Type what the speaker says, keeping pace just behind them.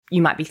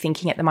you might be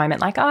thinking at the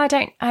moment, like, oh,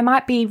 I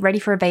might be ready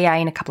for a VA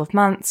in a couple of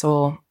months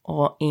or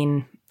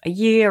in a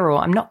year, or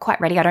I'm not quite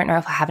ready. I don't know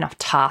if I have enough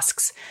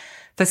tasks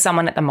for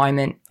someone at the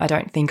moment. I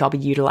don't think I'll be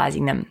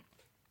utilizing them.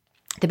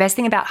 The best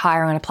thing about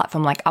hiring on a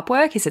platform like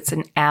Upwork is it's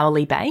an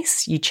hourly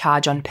base. You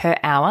charge on per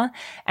hour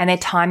and their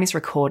time is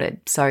recorded.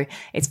 So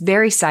it's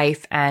very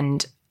safe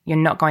and you're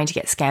not going to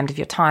get scammed of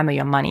your time or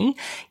your money.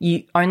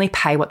 You only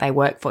pay what they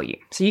work for you.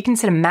 So you can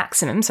set a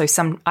maximum. So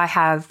I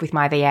have with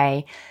my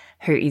VA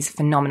who is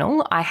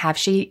phenomenal.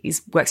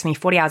 Works for me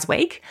 40 hours a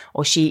week,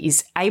 or she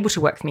is able to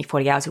work for me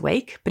 40 hours a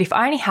week. But if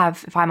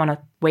I'm on a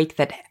week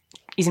that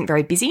isn't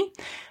very busy,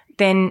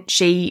 then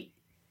she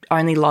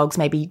only logs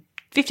maybe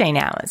 15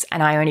 hours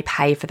and I only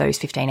pay for those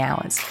 15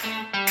 hours.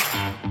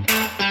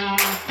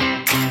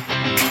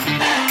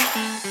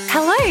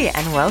 Hello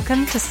and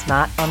welcome to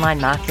Smart Online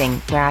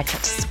Marketing, where I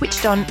chat to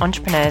switched on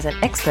entrepreneurs and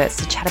experts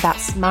to chat about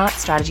smart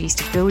strategies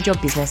to build your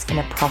business in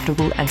a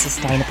profitable and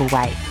sustainable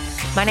way.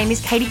 My name is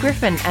Katie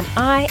Griffin and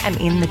I am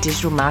in the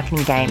digital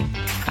marketing game.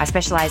 I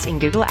specialise in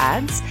Google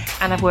Ads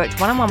and I've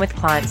worked one-on-one with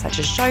clients such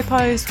as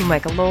Showpo,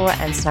 Swimworker Law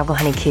and Snuggle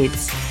Honey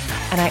Kids.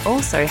 And I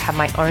also have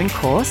my own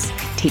course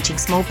teaching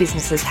small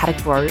businesses how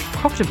to grow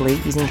profitably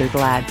using Google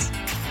Ads.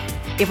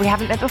 If we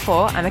haven't met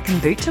before, I'm a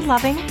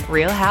kombucha-loving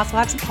Real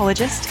Housewives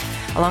apologist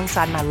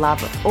alongside my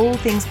love of all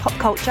things pop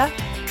culture.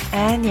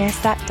 And yes,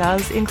 that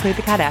does include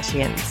the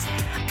Kardashians.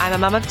 I'm a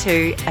mum of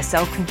two, a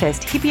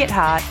self-confessed hippie at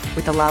heart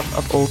with a love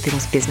of all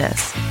things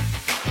business.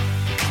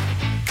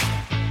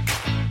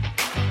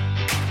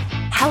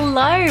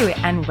 Hello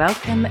and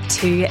welcome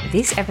to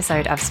this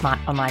episode of Smart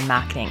Online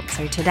Marketing.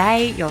 So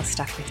today you're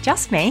stuck with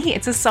just me.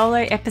 It's a solo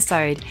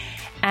episode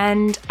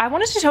and I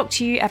wanted to talk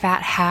to you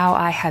about how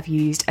I have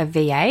used a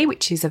VA,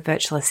 which is a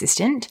virtual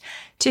assistant,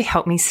 to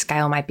help me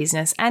scale my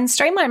business and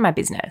streamline my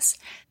business.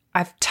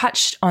 I've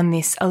touched on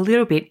this a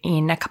little bit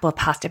in a couple of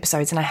past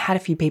episodes and I had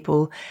a few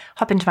people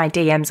hop into my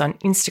DMs on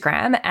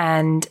Instagram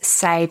and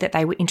say that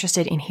they were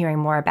interested in hearing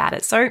more about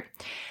it. So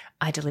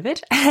I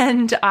delivered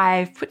and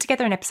I've put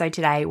together an episode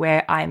today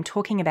where I'm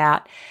talking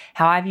about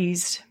how I've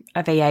used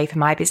a VA for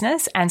my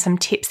business and some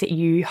tips that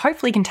you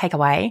hopefully can take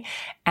away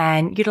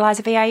and utilize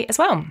a VA as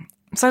well.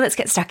 So let's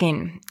get stuck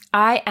in.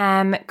 I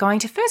am going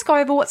to first go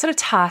over what sort of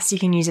tasks you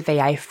can use a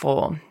VA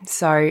for.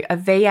 So a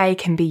VA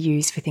can be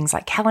used for things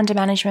like calendar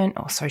management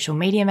or social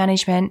media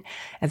management,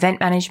 event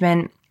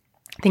management,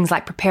 things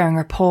like preparing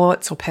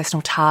reports or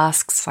personal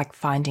tasks like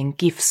finding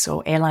gifts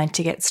or airline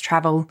tickets,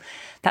 travel,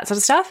 that sort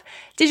of stuff.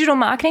 Digital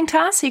marketing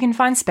tasks, you can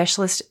find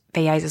specialist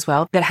VAs as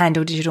well that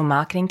handle digital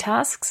marketing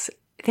tasks.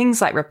 Things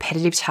like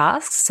repetitive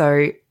tasks,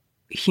 so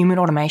human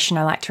automation,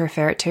 I like to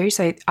refer it to.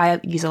 So I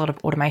use a lot of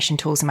automation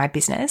tools in my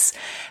business,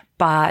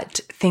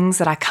 but things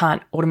that I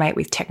can't automate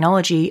with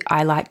technology,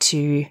 I like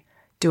to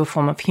do a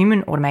form of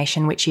human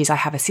automation, which is I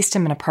have a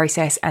system and a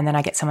process and then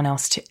I get someone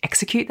else to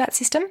execute that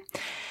system.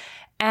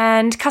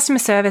 And customer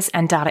service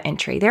and data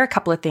entry. There are a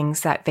couple of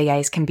things that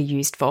VAs can be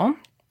used for.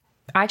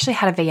 I actually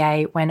had a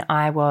VA when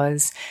I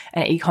was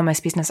an e-commerce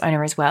business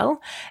owner as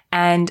well.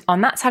 And on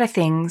that side of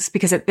things,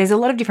 because there's a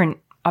lot of different,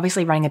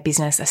 obviously running a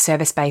business, a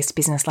service-based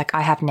business like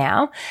I have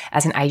now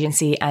as an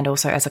agency and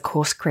also as a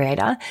course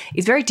creator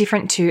is very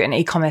different to an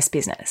e-commerce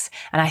business.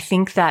 And I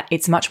think that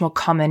it's much more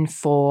common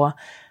for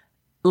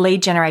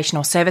lead generation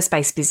or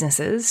service-based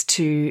businesses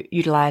to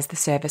utilize the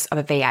service of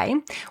a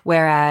VA,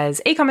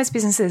 whereas e-commerce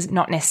businesses,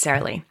 not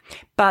necessarily.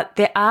 But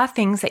there are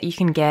things that you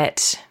can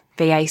get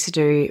VAs to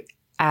do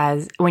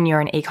as when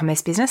you're an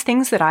e-commerce business.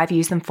 Things that I've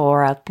used them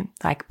for are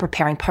like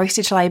preparing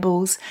postage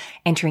labels,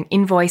 entering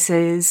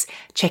invoices,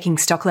 checking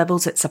stock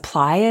levels at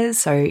suppliers,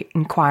 so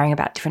inquiring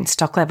about different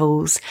stock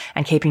levels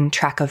and keeping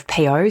track of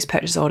POs,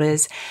 purchase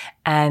orders,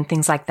 and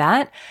things like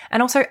that.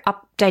 And also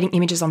updating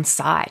images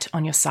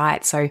on your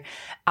site. So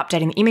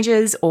updating the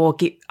images or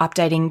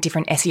updating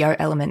different SEO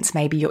elements,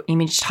 maybe your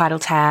image title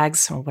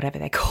tags or whatever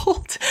they're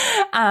called,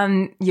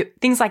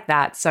 things like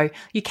that. So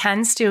you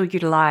can still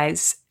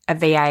utilize a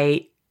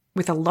VA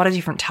with a lot of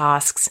different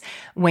tasks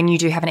when you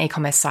do have an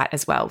e-commerce site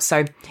as well.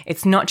 So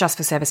it's not just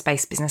for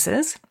service-based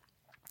businesses.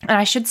 And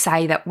I should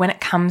say that when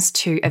it comes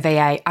to a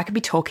VA, I could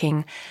be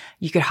talking,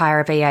 you could hire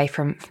a VA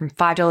from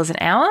 $5 an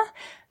hour.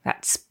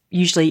 That's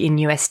usually in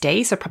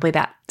USD, so probably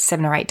about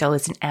 $7 or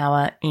 $8 an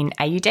hour in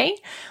AUD.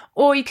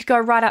 Or you could go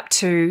right up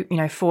to,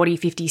 $40, $50,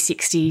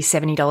 $60,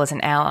 $70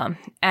 an hour.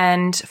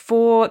 And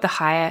for the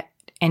higher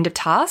end of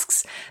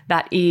tasks,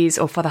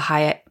 or for the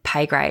higher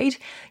pay grade,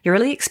 you're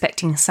really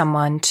expecting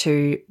someone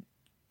to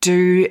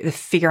do the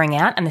figuring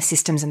out and the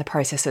systems and the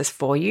processes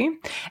for you.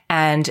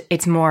 And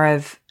it's more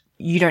of,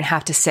 you don't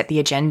have to set the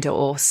agenda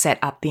or set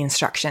up the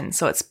instructions.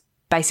 So it's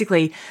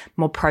basically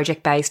more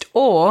project-based,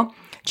 or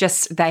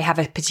just they have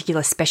a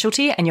particular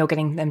specialty and you're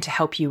getting them to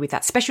help you with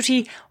that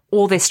specialty,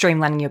 or they're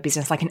streamlining your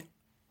business like an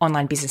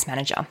online business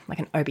manager, like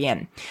an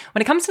OBM.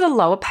 When it comes to the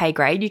lower pay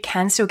grade, you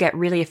can still get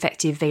really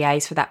effective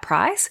VAs for that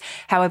price.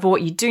 However,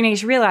 what you do need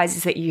to realize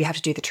is that you have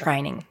to do the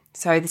training.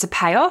 So there's a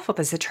payoff or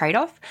there's a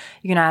trade-off.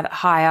 You can either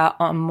hire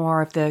on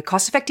more of the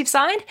cost-effective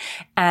side,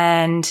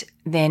 and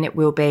then it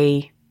will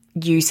be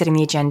you setting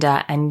the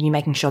agenda and you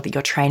making sure that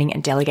you're training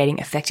and delegating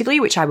effectively,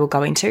 which I will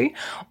go into.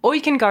 Or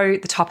you can go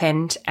the top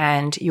end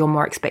and you're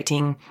more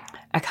expecting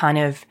a kind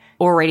of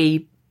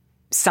already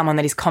someone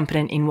that is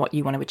competent in what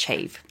you want to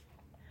achieve.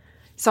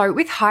 So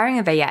with hiring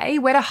a VA,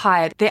 where to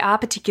hire, there are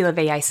particular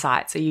VA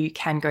sites, so you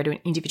can go to an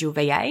individual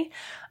VA.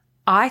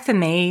 For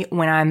me,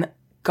 when I'm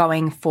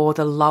going for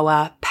the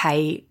lower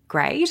pay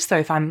grade, so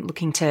if I'm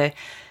looking to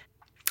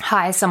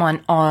hire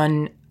someone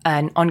on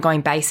an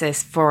ongoing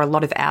basis for a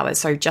lot of hours.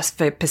 So just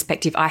for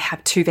perspective, I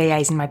have 2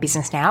 VAs in my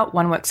business now.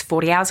 One works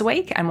 40 hours a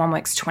week and one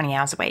works 20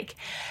 hours a week.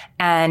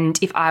 And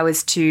if I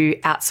was to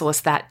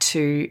outsource that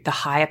to the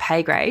higher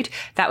pay grade,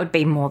 that would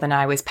be more than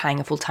I was paying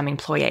a full-time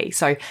employee.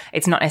 So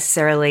it's not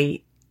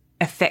necessarily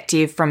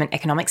effective from an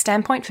economic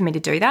standpoint for me to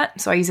do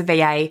that. So I use a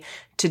VA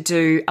to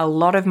do a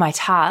lot of my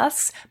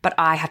tasks, but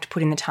I have to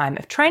put in the time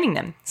of training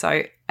them.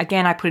 So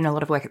again, I put in a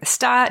lot of work at the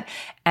start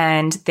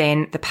and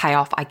then the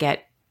payoff I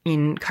get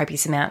in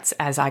copious amounts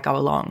as I go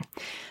along.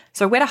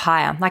 So where to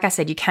hire? Like I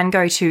said, you can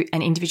go to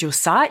an individual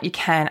site. You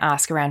can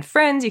ask around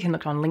friends. You can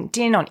look on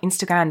LinkedIn, on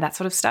Instagram, that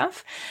sort of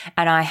stuff.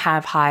 And I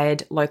have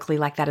hired locally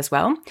like that as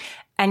well.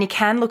 And you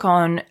can look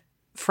on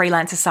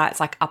freelancer sites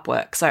like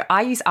Upwork. So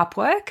I use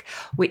Upwork,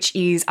 which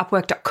is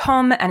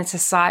upwork.com, and it's a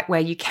site where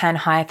you can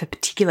hire for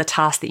particular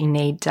tasks that you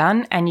need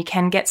done, and you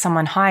can get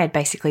someone hired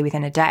basically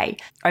within a day.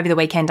 Over the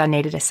weekend, I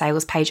needed a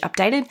sales page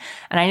updated,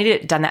 and I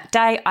needed it done that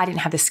day. I didn't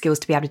have the skills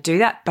to be able to do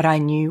that, but I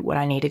knew what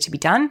I needed to be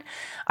done.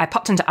 I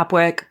popped into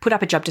Upwork, put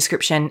up a job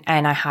description,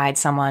 and I hired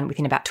someone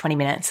within about 20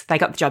 minutes. They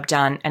got the job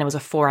done, and it was a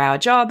 4-hour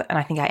job, and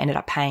I think I ended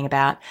up paying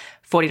about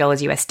 $40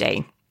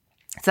 USD.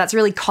 So that's a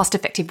really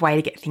cost-effective way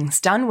to get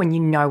things done when you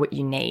know what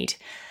you need.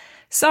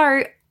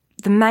 So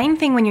the main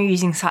thing when you're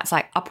using sites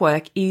like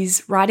Upwork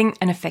is writing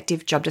an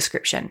effective job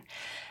description.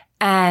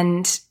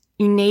 And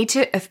you need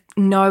to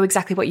know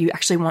exactly what you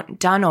actually want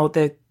done, or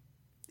the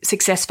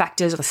success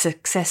factors or the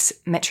success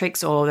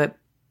metrics or the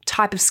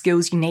type of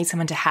skills you need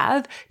someone to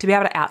have to be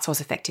able to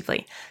outsource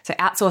effectively. So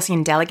outsourcing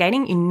and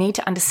delegating, you need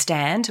to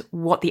understand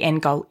what the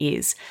end goal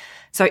is.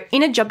 So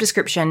in a job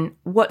description,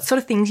 what sort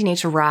of things you need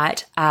to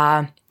write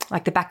are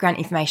like the background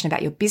information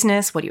about your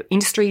business, what your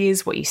industry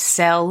is, what you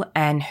sell,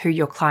 and who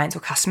your clients or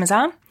customers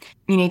are.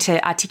 You need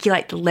to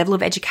articulate the level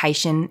of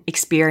education,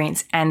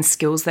 experience, and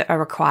skills that are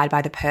required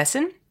by the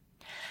person.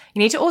 You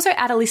need to also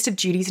add a list of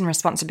duties and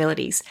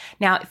responsibilities.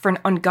 Now, for an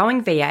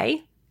ongoing VA,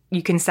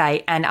 you can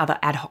say, and other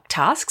ad hoc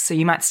tasks. So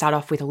you might start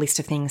off with a list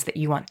of things that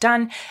you want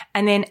done.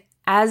 And then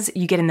as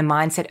you get in the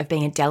mindset of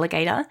being a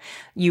delegator,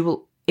 you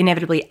will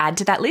inevitably add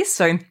to that list.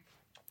 So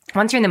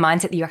once you're in the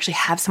mindset that you actually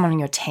have someone on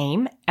your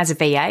team as a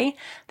VA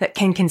that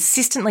can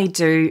consistently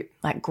do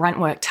like grunt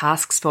work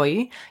tasks for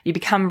you, you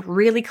become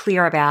really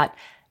clear about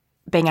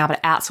being able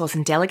to outsource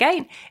and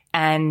delegate,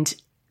 and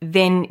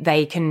then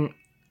they can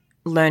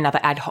learn other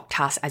ad hoc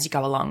tasks as you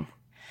go along.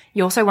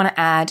 You also want to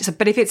add,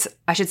 but if it's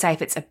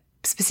a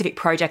specific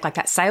project like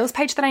that sales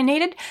page that I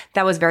needed,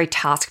 that was very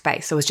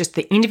task-based. So it was just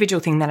the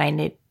individual thing that I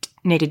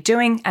needed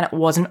doing, and it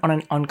wasn't on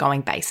an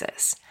ongoing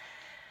basis.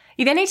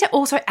 You then need to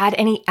also add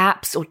any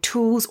apps or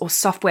tools or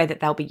software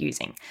that they'll be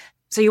using.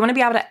 So you want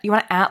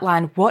to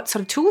outline what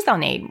sort of tools they'll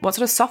need, what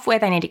sort of software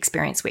they need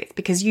experience with,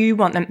 because you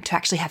want them to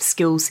actually have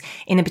skills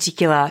in the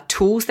particular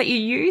tools that you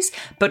use,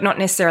 but not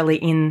necessarily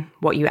in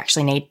what you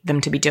actually need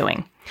them to be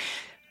doing.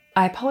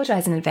 I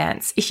apologize in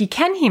advance. If you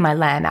can hear my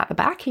lamb out the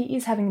back, he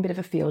is having a bit of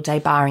a field day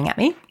barring at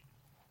me.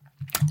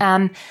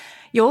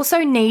 You also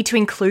need to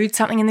include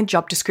something in the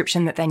job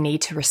description that they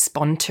need to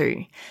respond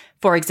to.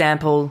 For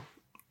example,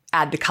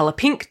 add the colour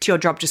pink to your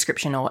job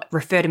description, or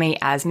refer to me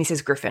as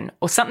Mrs. Griffin,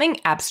 or something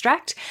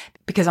abstract,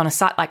 because on a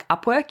site like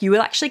Upwork, you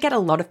will actually get a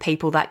lot of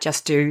people that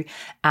just do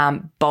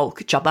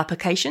bulk job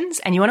applications,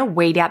 and you want to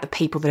weed out the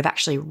people that have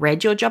actually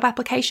read your job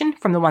application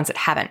from the ones that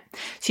haven't.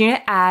 So you need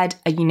to add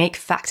a unique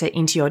factor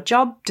into your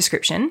job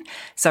description.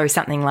 So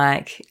something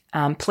like,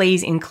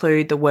 please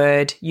include the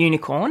word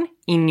unicorn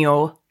in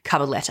your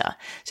cover letter.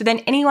 So then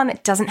anyone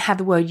that doesn't have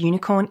the word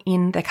unicorn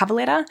in their cover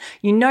letter,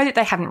 you know that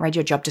they haven't read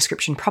your job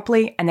description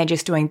properly and they're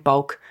just doing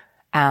bulk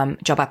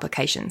job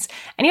applications.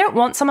 And you don't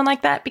want someone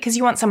like that, because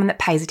you want someone that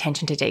pays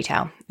attention to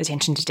detail.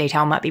 Attention to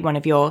detail might be one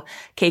of your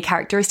key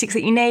characteristics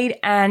that you need,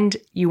 and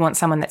you want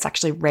someone that's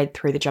actually read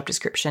through the job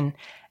description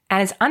and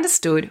has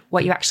understood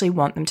what you actually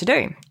want them to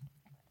do.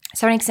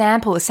 So an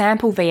example, a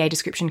sample VA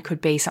description could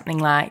be something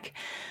like,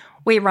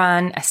 we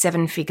run a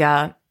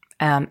 7-figure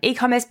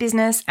e-commerce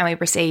business, and we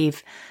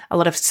receive a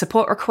lot of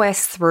support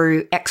requests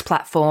through X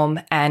platform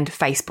and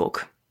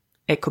Facebook.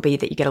 It could be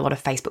that you get a lot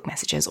of Facebook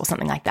messages or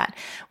something like that.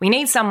 We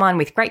need someone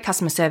with great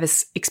customer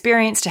service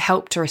experience to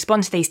help to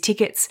respond to these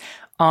tickets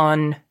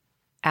on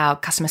our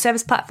customer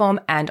service platform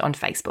and on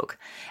Facebook.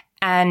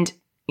 And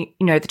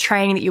the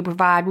training that you'll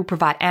provide will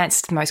provide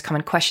answers to the most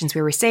common questions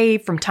we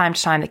receive. From time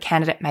to time, the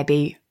candidate may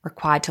be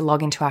required to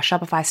log into our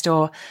Shopify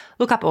store,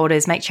 look up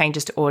orders, make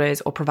changes to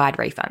orders, or provide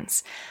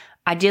refunds.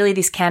 Ideally,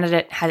 this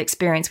candidate has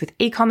experience with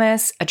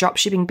e-commerce, a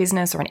dropshipping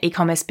business or an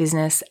e-commerce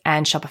business,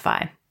 and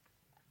Shopify.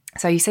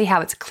 So you see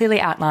how it's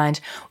clearly outlined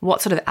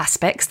what sort of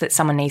aspects that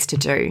someone needs to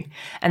do.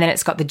 And then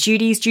it's got the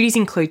duties. Duties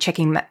include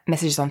checking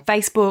messages on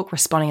Facebook,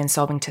 responding and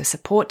solving to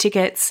support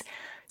tickets,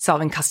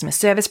 solving customer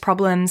service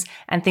problems,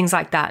 and things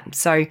like that.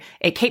 So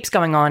it keeps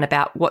going on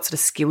about what sort of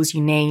skills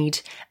you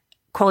need,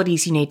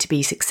 qualities you need to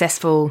be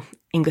successful,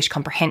 English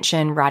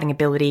comprehension, writing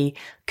ability,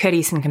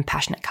 courteous and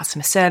compassionate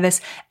customer service,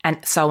 and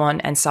so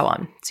on and so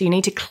on. So you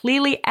need to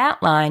clearly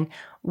outline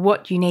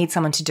what you need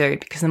someone to do,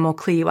 because the more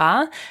clear you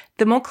are,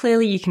 the more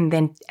clearly you can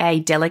then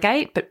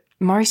delegate, but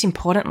most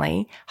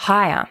importantly,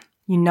 hire.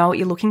 You know what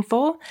you're looking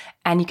for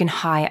and you can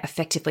hire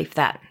effectively for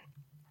that.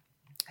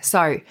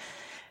 So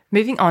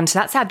moving on, so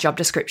that's our job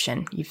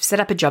description. You've set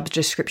up a job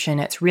description.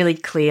 It's really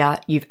clear.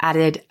 You've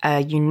added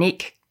a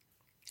unique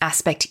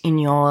aspect in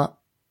your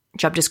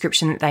job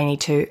description that they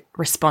need to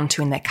respond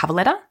to in their cover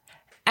letter.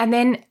 And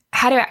then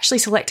how to actually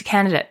select a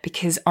candidate,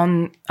 because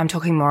I'm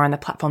talking more on the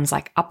platforms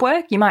like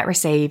Upwork, you might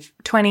receive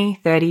 20,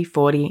 30,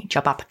 40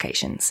 job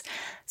applications.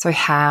 So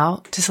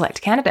how to select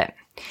a candidate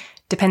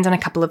depends on a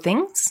couple of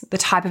things. The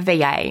type of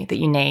VA that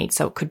you need.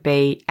 So it could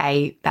be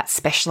that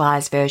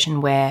specialized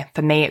version where,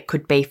 for me, it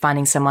could be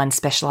finding someone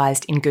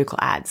specialized in Google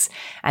Ads,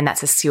 and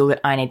that's a skill that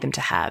I need them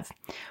to have.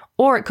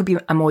 Or it could be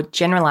a more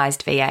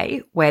generalized VA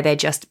where they're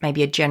just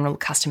maybe a general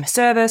customer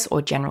service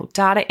or general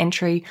data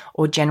entry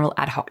or general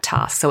ad hoc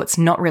tasks. So it's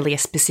not really a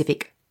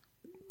specific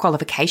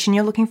qualification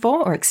you're looking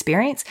for or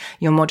experience.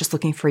 You're more just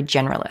looking for a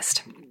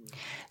generalist.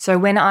 So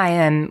when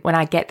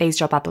I get these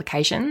job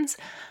applications,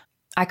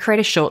 I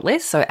create a short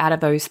list. So out of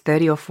those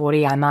 30 or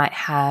 40, I might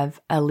have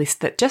a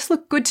list that just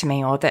look good to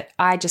me or that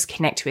I just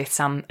connect with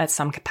at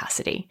some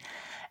capacity.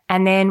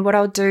 And then what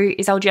I'll do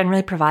is I'll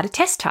generally provide a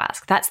test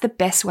task. That's the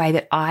best way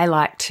that I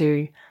like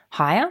to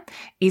hire,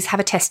 is have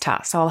a test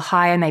task. So I'll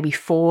hire maybe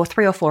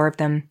 3 or 4 of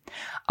them.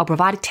 I'll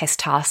provide a test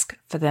task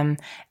for them.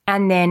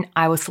 And then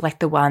I will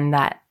select the one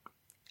that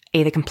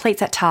either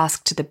completes that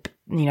task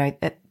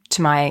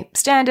to my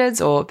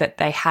standards, or that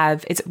they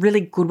have. It's a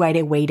really good way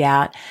to weed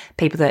out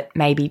people that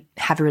maybe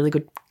have a really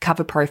good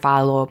cover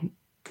profile or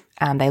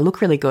they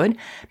look really good,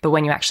 but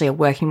when you actually are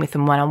working with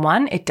them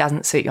one-on-one, it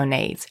doesn't suit your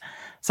needs.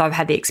 So I've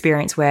had the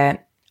experience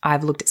where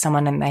I've looked at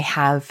someone and they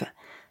have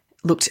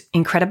looked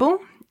incredible,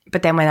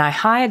 but then when I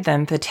hired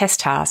them for the test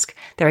task,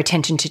 their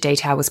attention to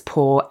detail was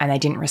poor and they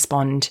didn't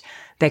respond.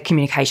 Their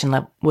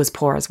communication was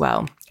poor as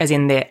well, as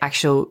in their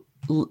actual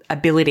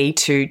ability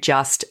to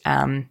just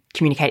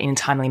communicate in a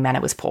timely manner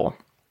was poor.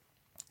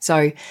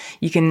 So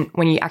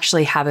when you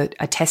actually have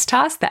a test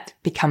task, that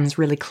becomes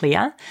really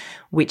clear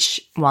which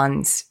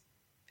ones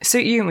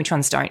suit you and which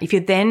ones don't. If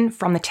you're then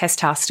from the test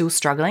task still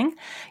struggling,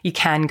 you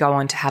can go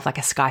on to have like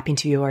a Skype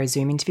interview or a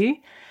Zoom interview.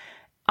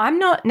 I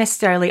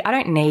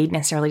don't need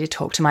necessarily to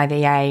talk to my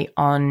VA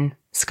on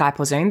Skype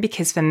or Zoom,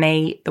 because for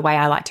me, the way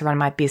I like to run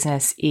my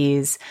business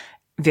is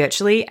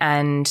virtually,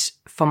 and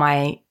for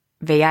my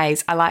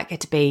VAs, I like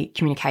it to be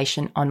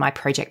communication on my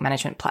project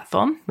management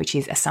platform, which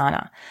is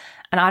Asana.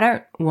 And I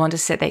don't want to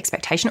set the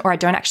expectation, or I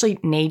don't actually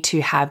need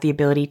to have the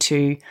ability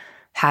to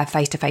have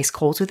face-to-face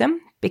calls with them,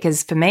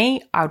 because for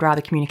me, I would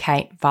rather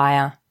communicate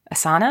via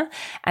Asana.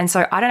 And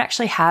so I don't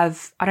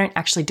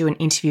actually do an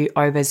interview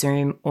over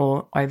Zoom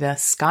or over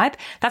Skype.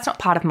 That's not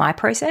part of my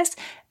process,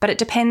 but it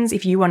depends.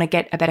 If you want to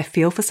get a better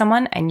feel for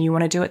someone and you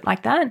want to do it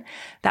like that,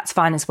 that's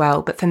fine as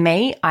well. But for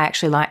me, I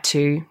actually like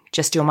to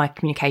just do all my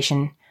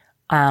communication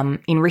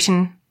in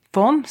written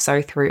form.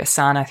 So through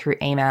Asana, through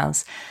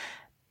emails,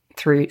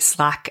 through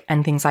Slack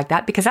and things like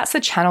that, because that's the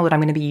channel that I'm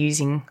going to be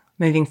using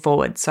moving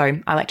forward. So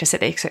I like to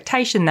set the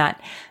expectation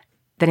that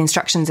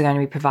instructions are going to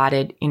be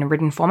provided in a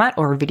written format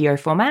or a video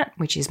format,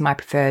 which is my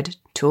preferred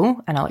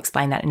tool, and I'll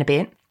explain that in a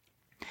bit.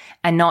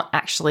 And not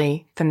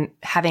actually from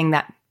having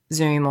that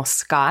Zoom or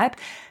Skype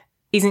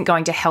isn't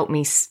going to help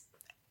me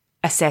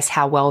assess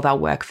how well they'll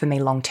work for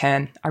me long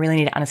term. I really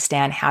need to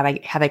understand how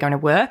they're going to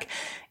work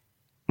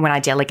when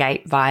I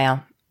delegate via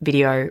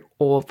video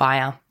or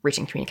via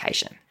written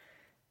communication.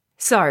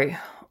 So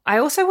I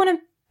also want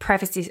to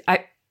preface this.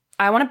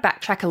 I want to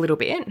backtrack a little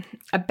bit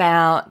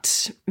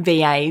about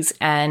VAs,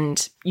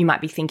 and you might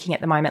be thinking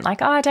at the moment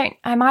like,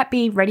 I might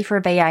be ready for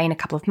a VA in a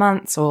couple of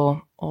months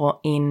or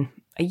in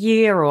a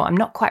year, or I'm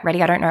not quite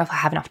ready. I don't know if I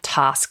have enough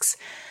tasks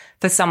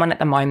for someone at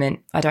the moment.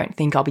 I don't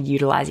think I'll be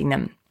utilizing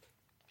them.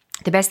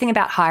 The best thing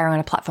about hiring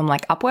on a platform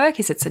like Upwork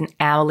is it's an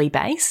hourly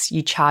base.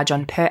 You charge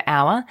on per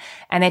hour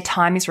and their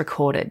time is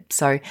recorded.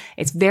 So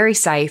it's very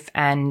safe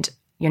and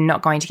you're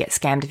not going to get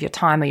scammed of your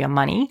time or your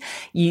money.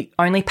 You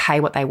only pay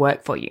what they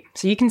work for you.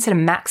 So you can set a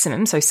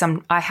maximum. So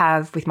I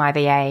have with my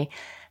VA,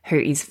 who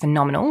is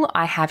phenomenal,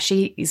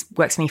 she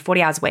works for me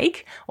 40 hours a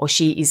week, or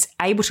she is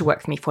able to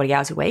work for me 40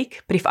 hours a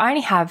week. But if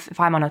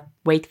I'm on a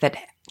week that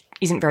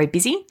isn't very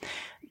busy,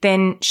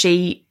 then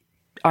she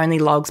only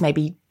logs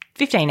maybe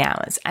 15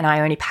 hours and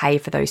I only pay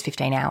for those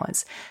 15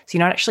 hours. So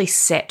you're not actually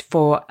set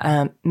for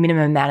a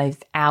minimum amount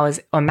of hours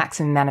or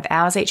maximum amount of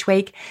hours each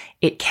week.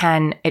 It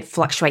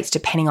fluctuates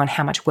depending on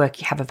how much work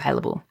you have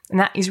available. And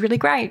that is really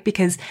great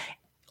because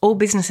all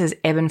businesses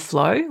ebb and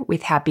flow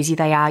with how busy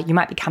they are. You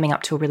might be coming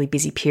up to a really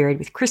busy period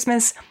with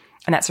Christmas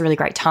And that's a really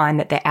great time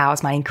that their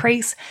hours might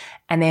increase,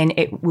 and then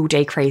it will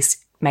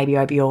decrease maybe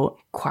over your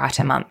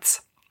quieter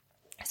months.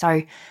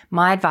 So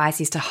my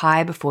advice is to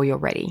hire before you're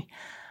ready.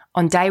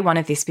 On day one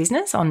of this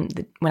business,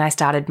 when I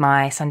started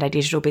my Sunday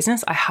digital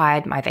business, I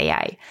hired my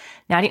VA.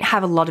 Now, I didn't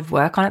have a lot of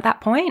work on at that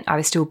point. I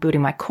was still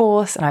building my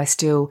course, and I was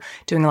still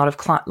doing a lot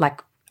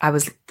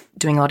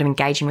of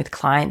engaging with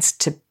clients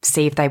to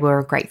see if they were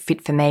a great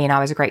fit for me and I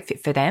was a great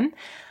fit for them.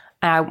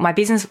 My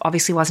business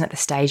obviously wasn't at the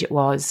stage it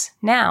was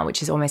now,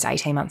 which is almost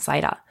 18 months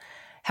later.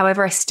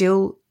 However, I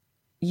still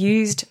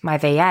used my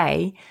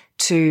VA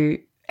to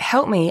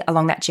help me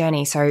along that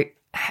journey. So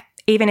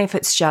even if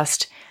it's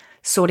just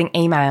sorting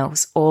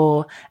emails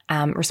or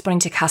responding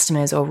to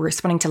customers or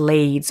responding to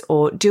leads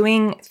or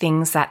doing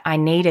things that I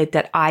needed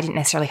that I didn't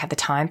necessarily have the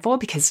time for,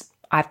 because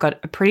I've got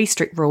a pretty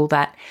strict rule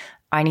that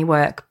I only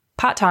work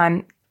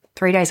part-time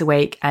 3 days a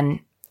week and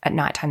at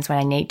night times when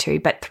I need to.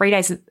 But 3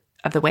 days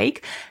of the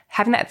week,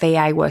 having that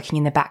VA working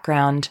in the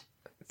background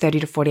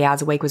 30 to 40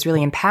 hours a week was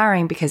really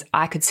empowering, because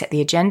I could set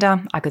the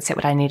agenda, I could set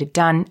what I needed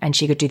done, and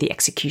she could do the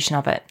execution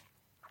of it,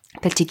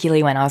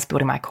 particularly when I was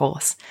building my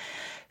course.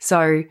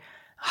 So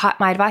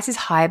my advice is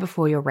hire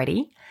before you're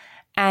ready.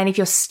 And if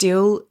you're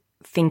still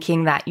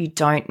thinking that you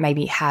don't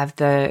maybe have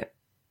the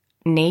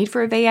need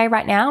for a VA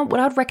right now,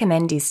 what I'd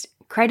recommend is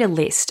create a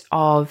list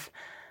of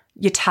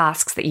your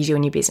tasks that you do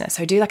in your business.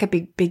 So do like a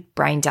big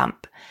brain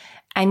dump.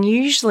 And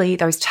usually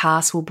those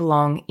tasks will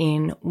belong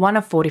in one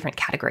of 4 different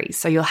categories.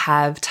 So you'll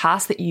have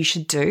tasks that you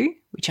should do,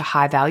 which are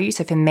high value.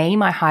 So for me,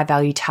 my high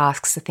value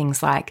tasks are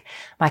things like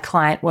my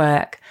client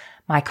work,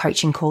 my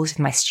coaching calls with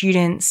my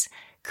students,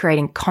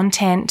 creating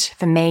content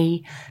for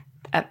me,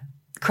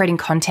 creating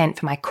content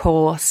for my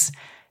course,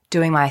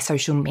 doing my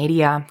social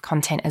media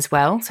content as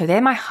well. So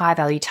they're my high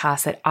value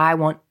tasks that I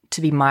want to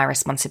be my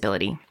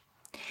responsibility.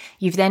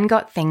 You've then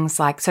got things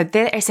like, so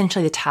they're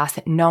essentially the tasks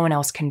that no one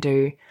else can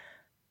do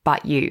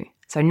but you.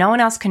 So no one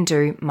else can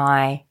do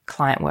my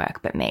client work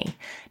but me.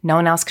 No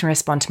one else can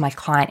respond to my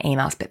client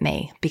emails but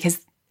me,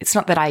 because it's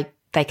not that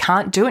they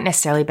can't do it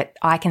necessarily, but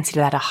I consider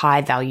that a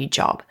high value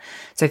job.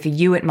 So for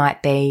you, it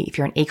might be, if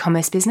you're an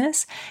e-commerce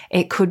business,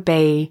 it could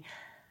be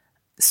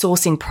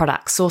sourcing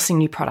products, sourcing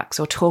new products,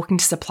 or talking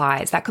to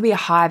suppliers. That could be a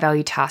high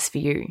value task for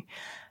you.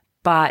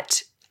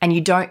 And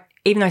you don't,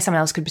 even though someone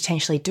else could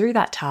potentially do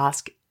that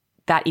task,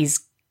 that is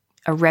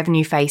a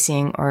revenue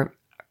facing or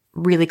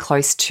really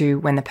close to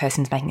when the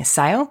person's making a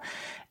sale.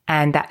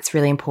 And that's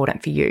really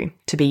important for you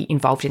to be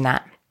involved in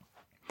that.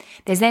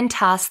 There's then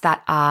tasks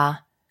that are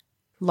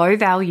low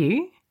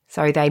value.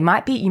 So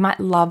you might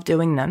love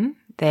doing them.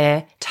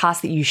 They're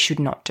tasks that you should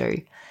not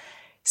do.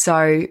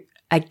 So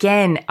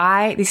again,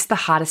 this is the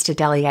hardest to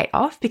delegate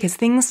off, because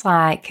things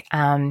like,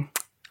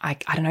 I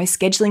don't know,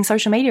 scheduling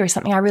social media is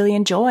something I really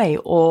enjoy,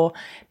 or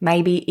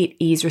maybe it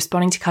is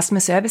responding to customer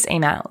service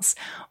emails,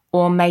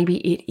 or maybe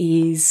it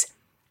is,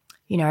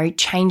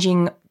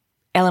 changing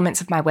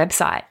elements of my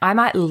website. I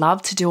might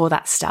love to do all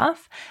that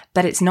stuff,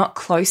 but it's not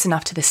close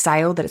enough to the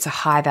sale that it's a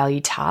high value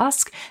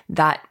task.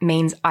 That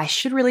means I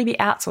should really be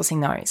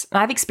outsourcing those.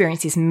 And I've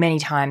experienced this many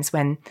times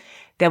when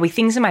there'll be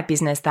things in my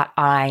business that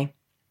I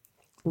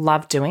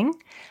love doing,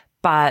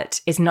 but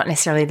it's not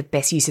necessarily the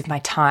best use of my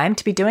time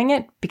to be doing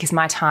it, because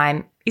my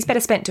time is better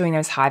spent doing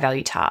those high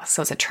value tasks.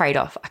 So it's a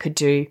trade-off. I could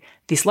do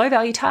this low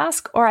value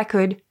task, or I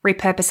could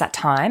repurpose that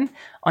time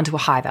onto a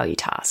high value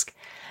task.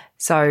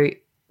 So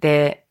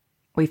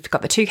we've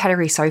got the 2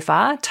 categories so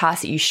far: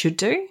 tasks that you should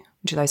do,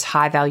 which are those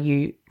high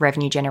value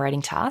revenue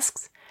generating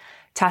tasks;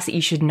 tasks that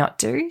you should not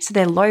do. So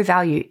they're low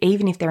value.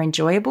 Even if they're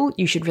enjoyable,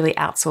 you should really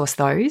outsource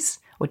those,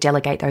 or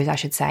delegate those, I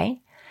should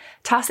say.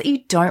 Tasks that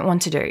you don't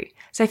want to do.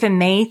 So for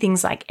me,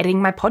 things like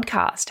editing my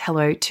podcast.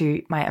 Hello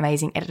to my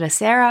amazing editor,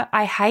 Sarah.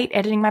 I hate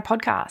editing my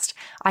podcast.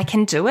 I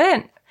can do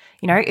it.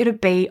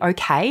 It'd be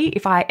okay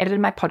if I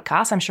edited my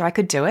podcast. I'm sure I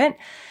could do it.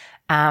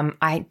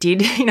 I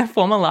did in a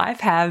former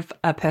life have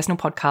a personal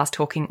podcast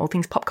talking all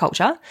things pop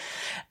culture.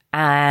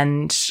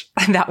 And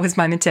that was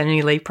my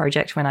maternity leave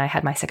project when I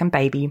had my second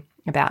baby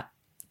about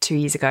 2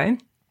 years ago.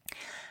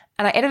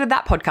 And I edited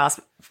that podcast.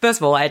 First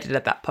of all, I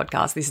edited that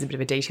podcast. This is a bit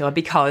of a detailer,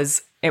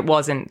 because that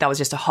was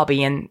just a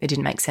hobby and it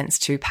didn't make sense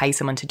to pay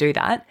someone to do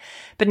that.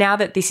 But now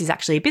that this is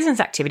actually a business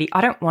activity,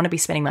 I don't want to be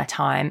spending my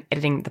time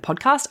editing the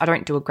podcast. I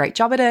don't do a great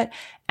job at it,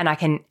 and I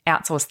can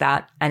outsource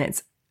that, and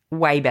it's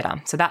way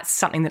better. So that's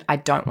something that I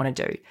don't want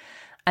to do.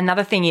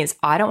 Another thing is,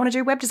 I don't want to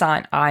do web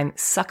design. I'm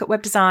suck at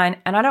web design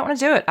and I don't want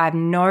to do it. I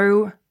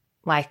have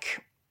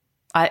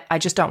I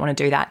just don't want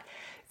to do that.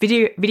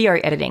 Video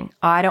editing.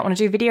 I don't want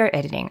to do video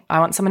editing. I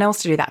want someone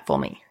else to do that for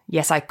me.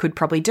 Yes, I could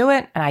probably do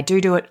it, and I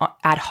do it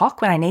ad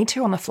hoc when I need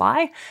to on the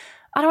fly.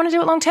 I don't want to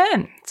do it long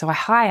term. So I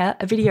hire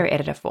a video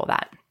editor for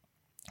that.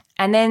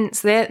 And then,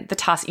 so they're the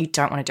tasks you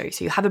don't want to do.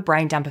 So you have a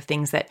brain dump of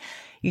things that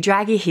you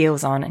drag your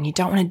heels on and you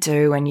don't want to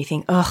do, and you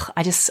think,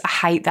 I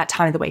hate that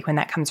time of the week when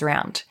that comes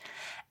around.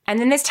 And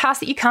then there's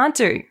tasks that you can't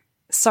do.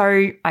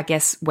 So I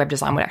guess web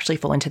design would actually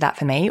fall into that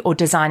for me, or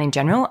design in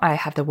general. I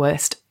have the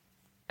worst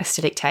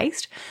aesthetic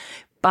taste.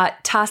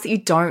 but tasks that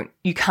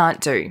you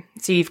can't do.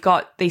 So you've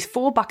got these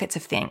 4 buckets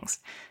of things.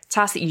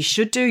 Tasks that you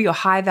should do, your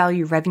high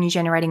value revenue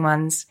generating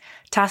ones,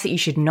 tasks that you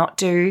should not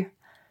do,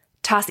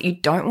 tasks that you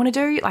don't want to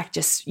do, like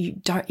just you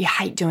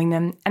hate doing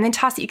them, and then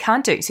tasks that you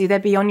can't do. So they're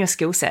beyond your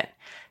skill set.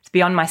 It's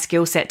beyond my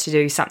skill set to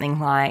do something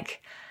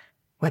like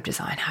web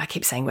design. I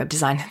keep saying web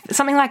design,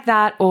 something like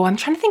that. Or I'm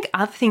trying to think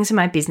other things in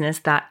my business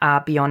that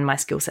are beyond my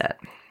skill set.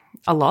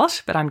 A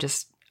lot, but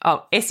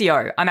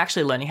SEO. I'm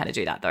actually learning how to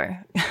do that though.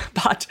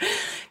 But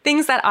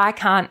things that I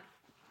can't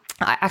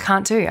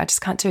do. I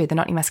just can't do. They're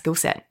not in my skill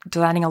set.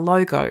 Designing a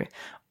logo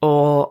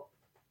or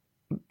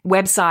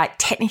website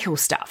technical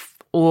stuff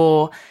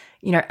or,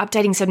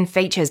 updating certain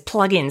features,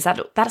 plugins,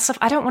 that stuff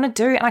I don't want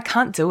to do and I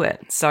can't do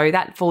it. So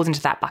that falls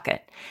into that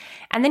bucket.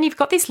 And then you've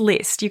got this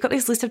list. You've got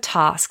this list of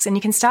tasks and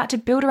you can start to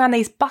build around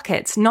these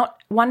buckets.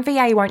 Not one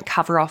VA won't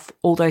cover off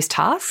all those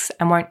tasks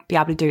and won't be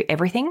able to do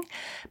everything,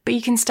 but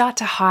you can start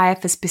to hire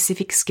for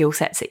specific skill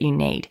sets that you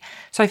need.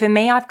 So for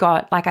me, I've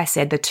got, like I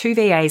said, the 2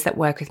 VAs that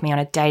work with me on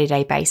a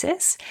day-to-day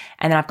basis,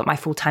 and then I've got my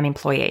full-time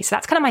employee. So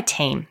that's kind of my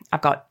team.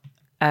 I've got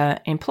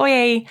an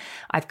employee,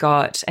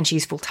 and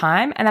she's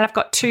full-time, and then I've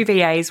got 2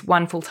 VAs,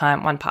 1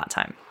 full-time, 1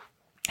 part-time.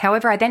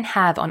 However, I then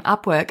have on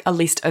Upwork a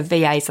list of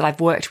VAs that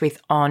I've worked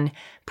with on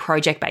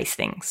project-based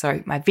things.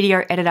 So my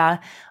video editor,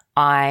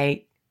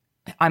 I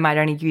might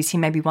only use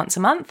him maybe once a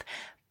month,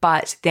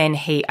 but then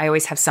I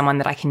always have someone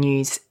that I can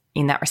use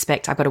in that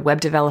respect. I've got a web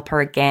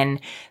developer again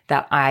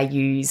that I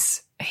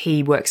use.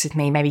 He works with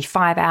me maybe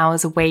 5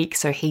 hours a week,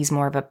 so he's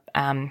more of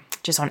a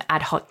just on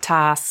ad hoc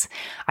tasks.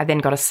 I've then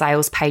got a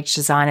sales page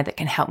designer that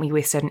can help me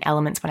with certain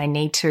elements when I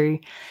need to.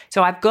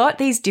 So I've got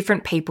these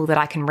different people that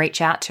I can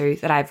reach out to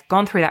that I've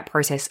gone through that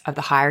process of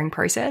the hiring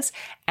process,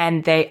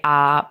 and they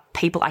are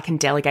people I can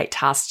delegate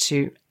tasks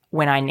to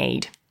when I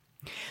need.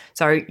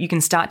 So you can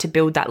start to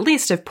build that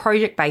list of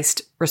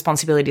project-based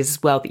responsibilities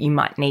as well that you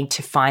might need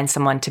to find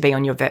someone to be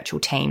on your virtual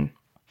team.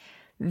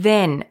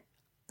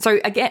 So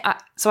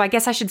I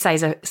guess I should say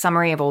as a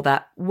summary of all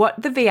that,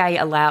 what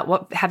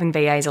having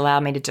VAs allow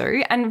me to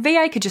do, and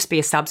VA could just be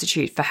a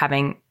substitute for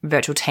having a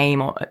virtual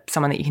team or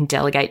someone that you can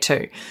delegate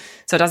to.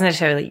 So it doesn't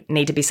necessarily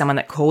need to be someone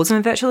that calls them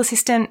a virtual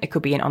assistant. It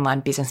could be an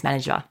online business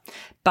manager.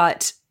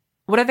 But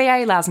what a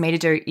VA allows me to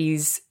do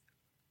is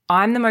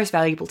I'm the most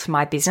valuable to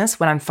my business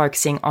when I'm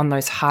focusing on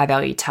those high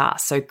value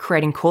tasks. So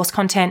creating course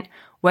content,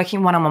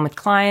 working one-on-one with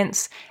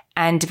clients,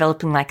 and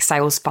developing like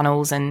sales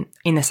funnels and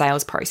in the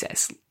sales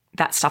process.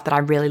 That stuff that I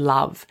really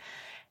love.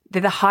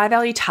 They're the high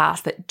value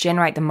tasks that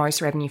generate the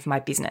most revenue for my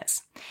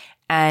business.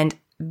 And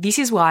this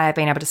is why I've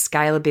been able to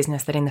scale a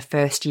business that in the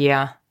first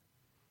year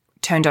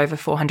turned over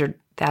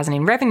 400,000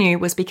 in revenue,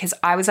 was because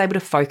I was able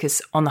to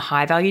focus on the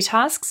high value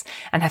tasks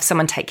and have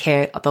someone take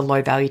care of the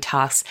low value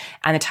tasks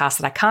and the tasks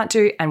that I can't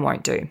do and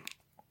won't do.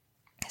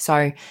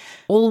 So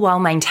all while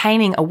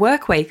maintaining a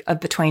work week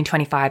of between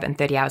 25 and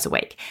 30 hours a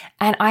week.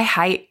 And I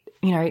hate,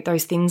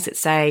 those things that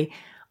say,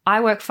 I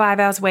work 5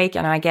 hours a week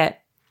and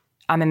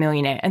I'm a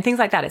millionaire and things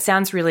like that. It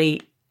sounds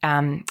really,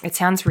 well,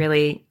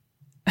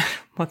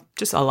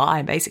 just a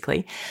lie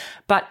basically.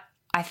 But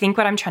I think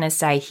what I'm trying to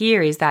say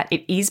here is that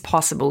it is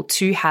possible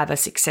to have a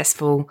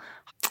successful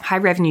high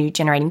revenue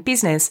generating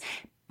business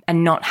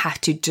and not have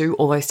to do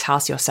all those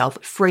tasks yourself.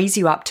 It frees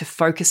you up to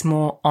focus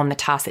more on the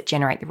tasks that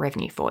generate the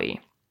revenue for you.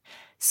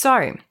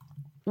 So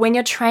when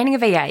you're training a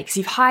VA, because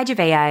you've hired your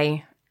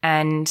VA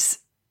and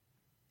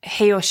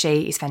he or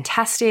she is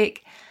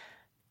fantastic,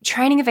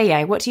 training a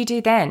VA, what do you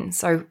do then?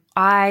 So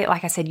I,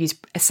 like I said, use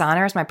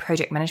Asana as my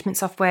project management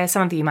software.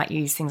 Some of you might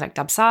use things like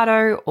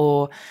Dubsado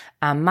or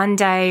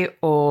Monday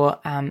or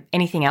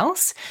anything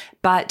else,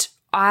 but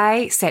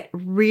I set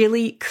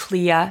really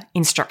clear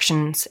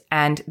instructions,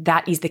 and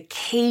that is the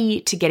key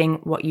to getting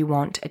what you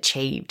want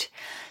achieved.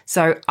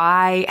 So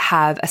I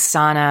have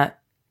Asana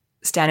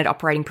standard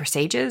operating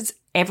procedures.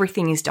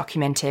 Everything is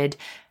documented.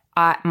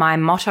 My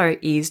motto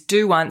is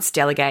do once,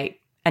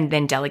 delegate, and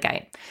then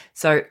delegate.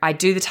 So I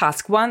do the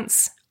task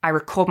once, I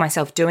record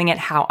myself doing it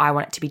how I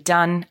want it to be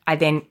done. I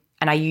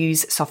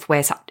use the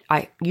software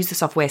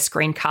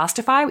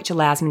Screencastify, which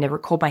allows me to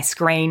record my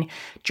screen,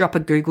 drop a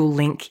Google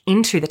link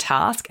into the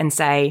task and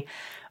say,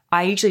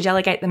 I usually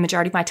delegate the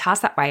majority of my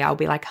tasks that way. I'll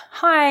be like,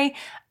 hi,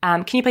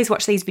 can you please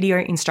watch these video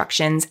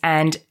instructions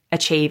and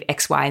achieve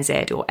X, Y, and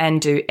Z,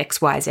 and do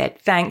X, Y, Z.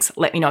 Thanks.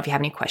 Let me know if you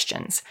have any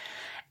questions.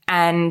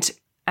 And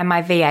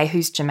my VA,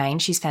 who's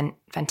Jermaine, she's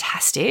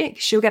fantastic.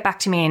 She'll get back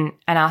to me and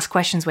ask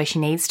questions where she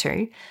needs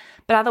to.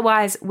 But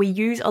otherwise, we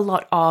use a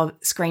lot of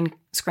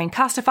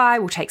Screencastify.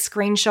 We'll take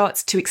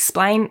screenshots to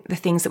explain the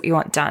things that we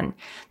want done.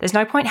 There's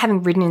no point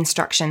having written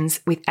instructions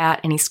without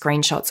any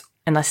screenshots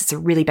unless it's a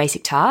really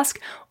basic task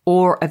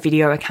or a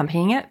video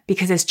accompanying it,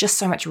 because there's just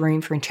so much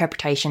room for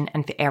interpretation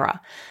and for error.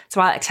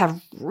 So I like to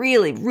have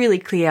really, really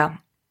clear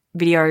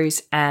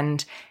videos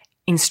and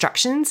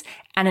instructions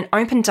and an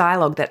open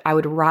dialogue that I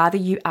would rather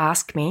you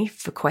ask me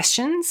for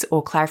questions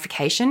or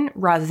clarification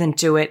rather than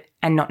do it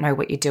and not know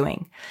what you're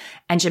doing.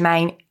 And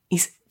Jermaine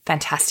is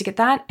fantastic at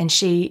that, and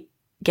she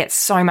gets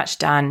so much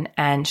done,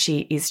 and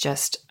she is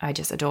I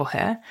just adore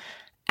her.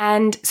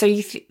 And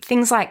so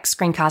things like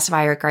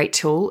Screencastify are a great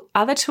tool.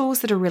 Other tools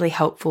that are really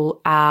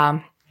helpful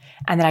and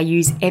that I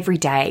use every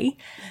day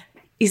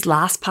is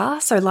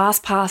LastPass. So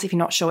LastPass, if you're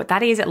not sure what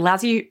that is, it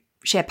allows you to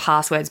share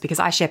passwords, because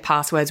I share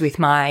passwords with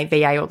my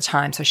VA all the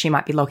time. So she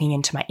might be logging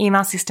into my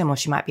email system, or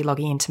she might be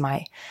logging into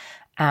my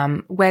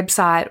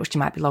website, or she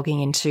might be logging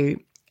into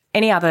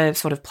any other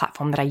sort of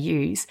platform that I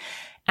use.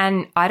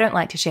 And I don't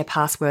like to share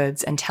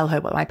passwords and tell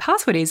her what my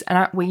password is.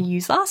 And we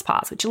use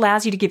LastPass, which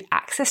allows you to give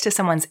access to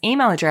someone's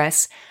email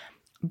address,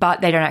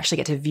 but they don't actually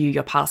get to view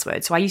your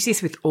password. So I use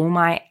this with all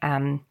my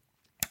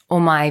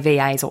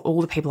VAs, or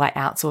all the people I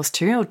outsource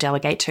to or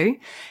delegate to.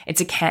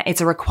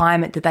 It's a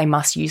requirement that they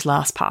must use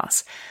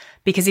LastPass,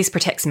 because this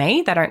protects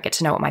me. They don't get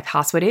to know what my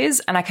password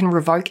is, and I can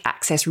revoke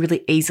access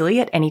really easily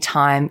at any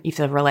time if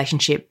the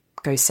relationship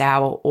goes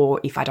sour, or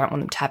if I don't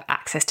want them to have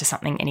access to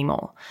something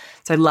anymore.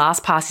 So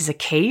LastPass is a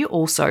key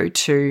also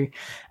to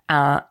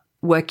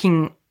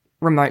working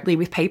remotely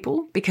with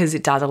people, because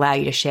it does allow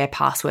you to share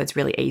passwords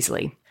really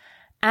easily.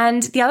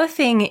 And the other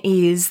thing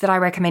is that I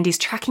recommend is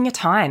tracking your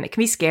time. It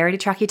can be scary to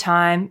track your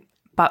time,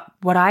 but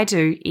what I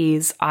do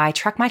is I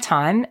track my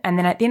time, and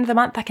then at the end of the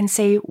month I can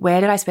see,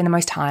 where did I spend the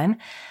most time?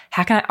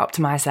 How can I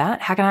optimize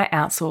that? How can I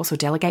outsource or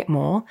delegate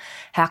more?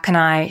 How can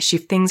I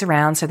shift things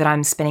around so that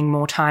I'm spending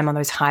more time on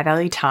those high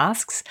value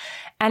tasks?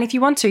 And if you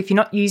want to, if you're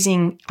not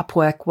using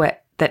Upwork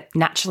that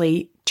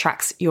naturally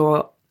tracks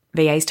your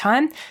VA's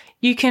time,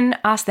 you can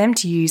ask them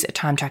to use a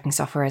time tracking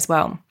software as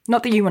well.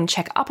 Not that you want to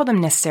check up on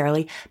them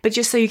necessarily, but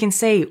just so you can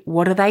see,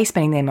 what are they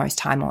spending their most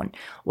time on?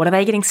 What are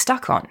they getting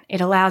stuck on? It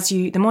allows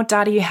you, the more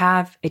data you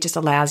have, it just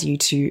allows you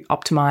to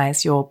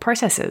optimize your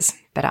processes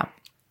better.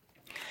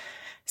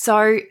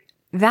 So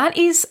that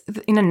is,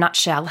 in a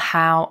nutshell,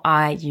 how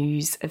I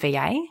use a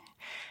VA.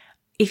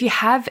 If you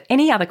have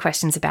any other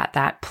questions about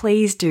that,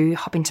 please do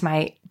hop into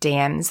my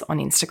DMs on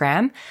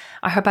Instagram.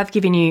 I hope I've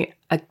given you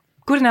a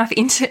good enough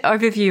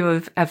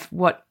overview of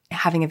what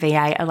having a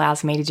VA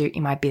allows me to do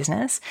in my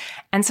business,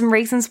 and some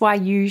reasons why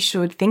you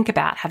should think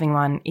about having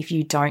one if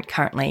you don't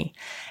currently,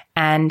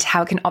 and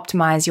how it can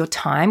optimize your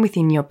time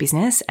within your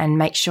business and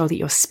make sure that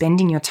you're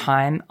spending your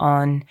time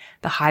on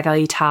the high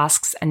value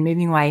tasks and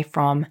moving away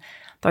from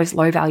those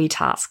low value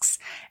tasks.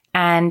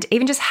 And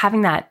even just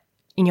having that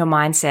in your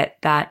mindset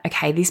that,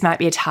 okay, this might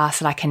be a task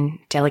that I can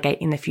delegate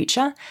in the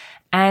future.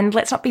 And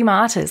let's not be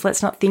martyrs.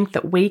 Let's not think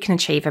that we can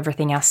achieve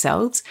everything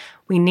ourselves.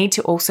 We need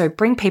to also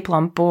bring people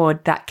on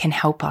board that can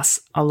help us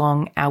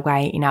along our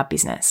way in our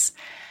business.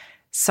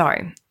 So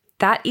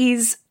that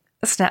is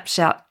a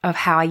snapshot of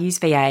how I use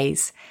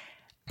VAs.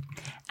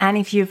 And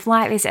if you've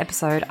liked this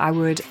episode, I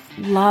would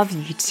love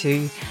you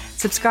to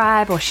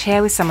subscribe or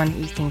share with someone that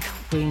you think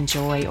would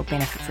enjoy or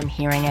benefit from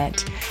hearing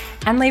it,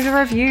 and leave a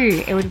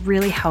review. It would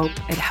really help.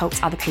 It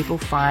helps other people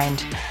find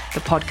the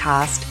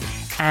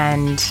podcast,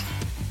 and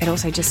it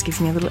also just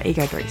gives me a little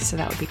ego boost, so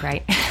that would be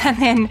great. And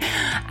then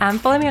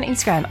follow me on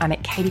Instagram. I'm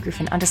at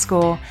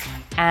KatieGriffin_,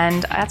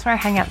 and that's where I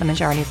hang out the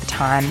majority of the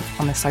time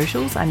on the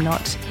socials. I'm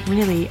not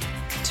really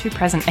too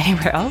present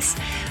anywhere else,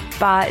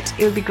 but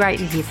it would be great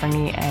to hear from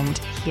you and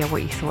hear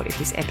what you thought of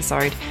this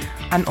episode.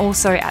 I'm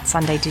also at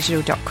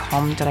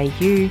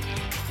sundaydigital.com.au,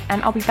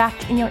 and I'll be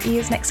back in your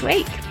ears next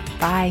week.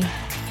 Bye.